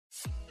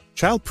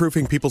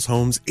Childproofing people's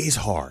homes is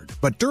hard,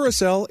 but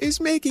Duracell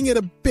is making it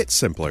a bit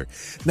simpler.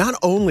 Not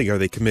only are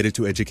they committed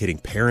to educating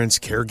parents,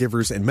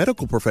 caregivers, and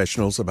medical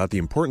professionals about the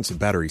importance of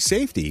battery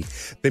safety,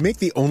 they make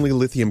the only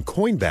lithium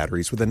coin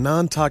batteries with a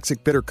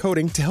non-toxic bitter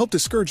coating to help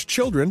discourage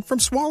children from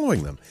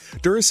swallowing them.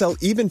 Duracell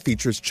even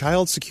features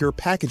child-secure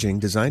packaging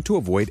designed to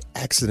avoid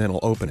accidental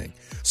opening.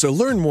 So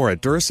learn more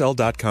at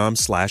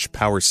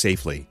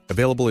Duracell.com/powersafely.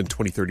 Available in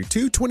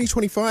 2032,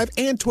 2025,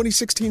 and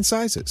 2016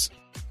 sizes.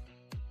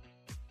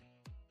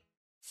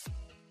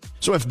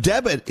 So if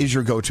debit is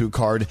your go-to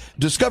card,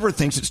 Discover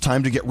thinks it's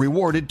time to get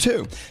rewarded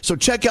too. So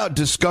check out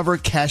Discover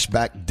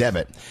Cashback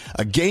Debit,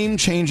 a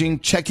game-changing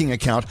checking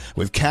account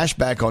with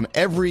cashback on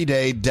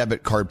everyday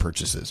debit card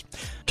purchases.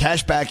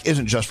 Cashback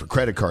isn't just for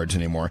credit cards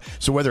anymore.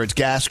 So whether it's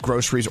gas,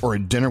 groceries, or a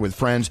dinner with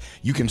friends,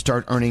 you can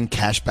start earning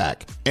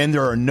cashback. And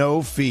there are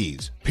no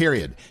fees,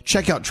 period.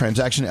 Check out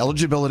transaction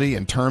eligibility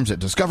and terms at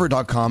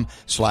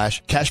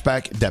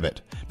discover.com/cashback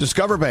debit.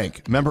 Discover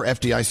Bank, member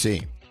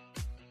FDIC.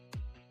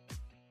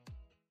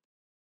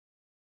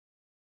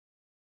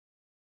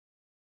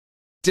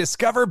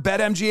 Discover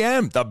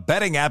BetMGM, the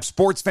betting app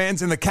sports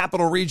fans in the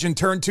capital region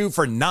turn to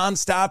for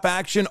nonstop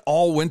action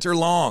all winter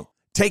long.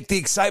 Take the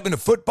excitement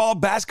of football,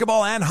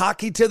 basketball, and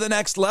hockey to the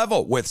next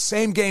level with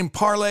same-game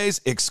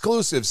parlays,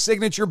 exclusive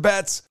signature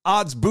bets,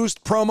 odds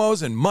boost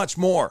promos, and much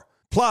more.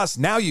 Plus,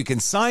 now you can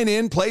sign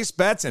in, place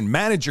bets, and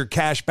manage your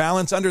cash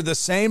balance under the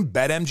same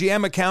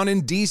BetMGM account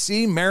in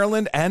D.C.,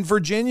 Maryland, and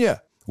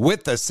Virginia.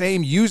 With the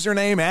same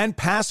username and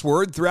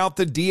password throughout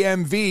the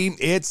DMV,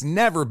 it's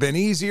never been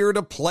easier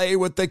to play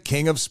with the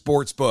king of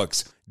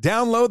sportsbooks.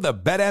 Download the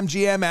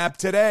BetMGM app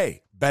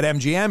today.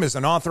 BetMGM is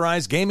an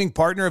authorized gaming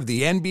partner of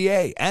the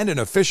NBA and an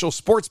official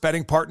sports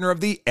betting partner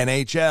of the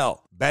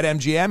NHL.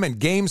 BetMGM and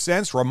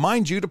GameSense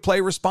remind you to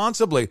play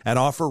responsibly and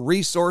offer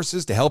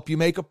resources to help you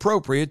make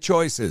appropriate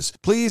choices.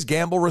 Please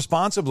gamble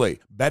responsibly.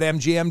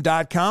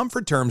 BetMGM.com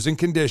for terms and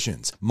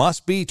conditions.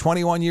 Must be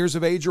 21 years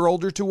of age or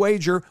older to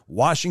wager.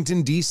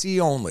 Washington,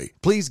 D.C. only.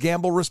 Please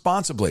gamble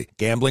responsibly.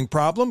 Gambling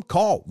problem?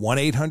 Call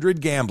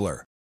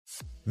 1-800-GAMBLER.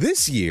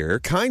 This year,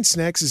 Kind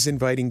Snacks is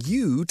inviting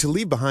you to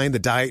leave behind the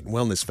diet and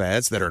wellness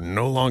fads that are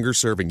no longer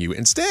serving you.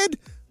 Instead,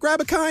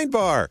 grab a Kind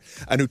Bar,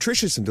 a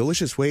nutritious and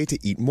delicious way to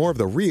eat more of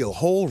the real,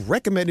 whole,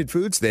 recommended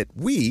foods that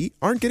we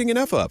aren't getting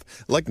enough of,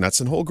 like nuts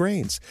and whole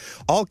grains.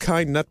 All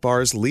Kind nut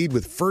bars lead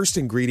with first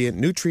ingredient,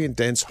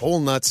 nutrient-dense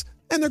whole nuts,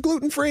 and they're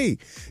gluten-free.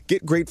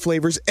 Get great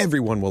flavors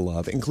everyone will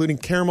love, including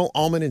caramel,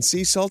 almond, and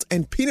sea salt,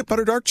 and peanut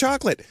butter dark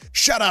chocolate.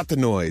 Shut out the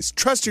noise,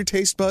 trust your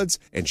taste buds,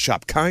 and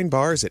shop Kind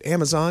Bars at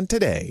Amazon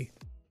today.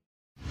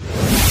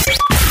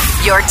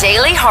 Your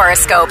daily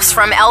horoscopes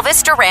from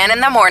Elvis Duran in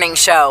the Morning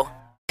Show.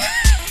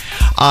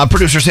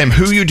 Producer Sam,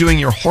 who are you doing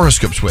your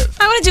horoscopes with?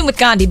 I want to do them with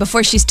Gandhi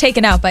before she's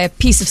taken out by a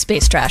piece of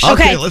space trash.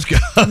 Okay, let's go.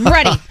 I'm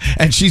ready.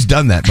 And she's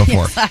done that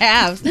before. Yes, I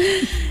have.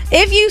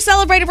 If you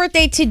celebrate a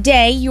birthday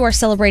today, you are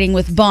celebrating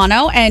with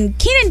Bono and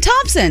Kenan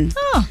Thompson.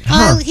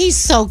 Oh, he's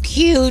so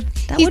cute.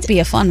 That would be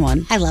a fun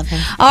one. I love him.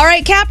 All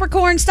right,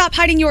 Capricorn, stop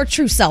hiding your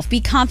true self.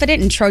 Be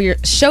confident and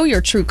show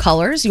your true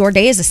colors. Your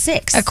day is a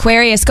 6.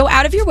 Aquarius, go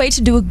out of your way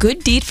to do a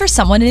good deed for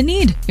someone in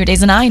need. Your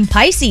day's a 9.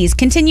 Pisces,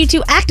 continue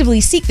to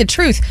actively seek the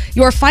truth.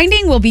 Your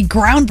finding will be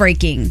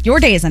groundbreaking. Your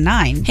day is a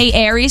 9. Hey,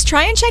 Aries,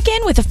 try and check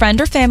in with a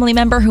friend or family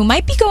member who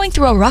might be going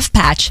through a rough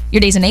patch. Your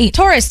day's an 8.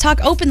 Taurus, talk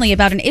openly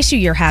about an issue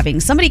you're having.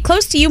 Somebody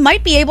close to you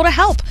might be able to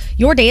help.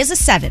 Your day is a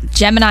 7.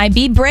 Gemini,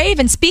 be brave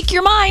and speak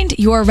your mind.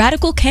 Your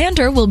radical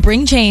candor will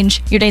bring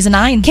change. Your day's a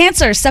 9.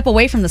 Cancer, step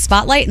away from the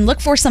spotlight and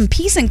look for some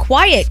peace and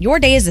quiet. Your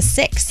day is a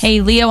 6. Hey,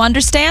 Leo,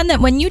 understand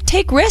that when you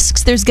take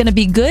risks, there's going to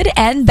be good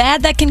and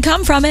bad that can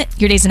come from it.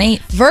 Your day's an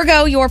 8.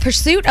 Virgo, your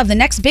pursuit of the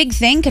next big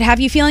thing could have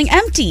you feeling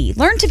empty.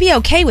 Learn to be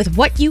okay with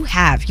what you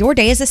have. Your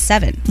day is a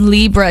 7.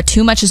 Libra,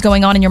 too much is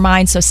going on in your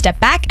mind, so step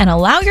back and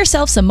allow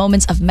yourself some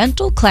moments of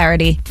mental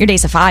clarity. Your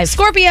day's a 5.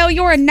 Scorpio,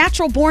 you're a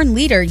natural born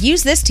leader.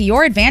 Use this to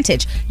your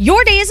advantage.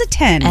 Your day is a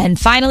 10. And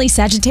finally,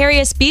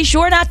 Sagittarius, be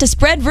sure not to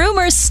spread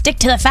rumors. Stick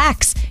to the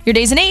facts. Your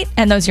day's an 8.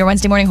 And those are your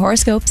Wednesday morning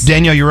horoscopes.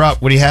 Danielle, you're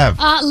up. What do you have?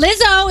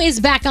 Lizzo is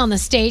back on the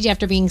stage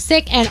after being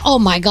sick. And oh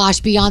my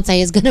gosh,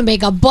 Beyonce is going to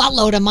make a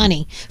buttload of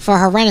money for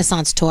her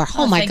Renaissance tour.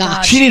 Oh my thank gosh.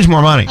 God. She needs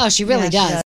more money. Oh, she really does.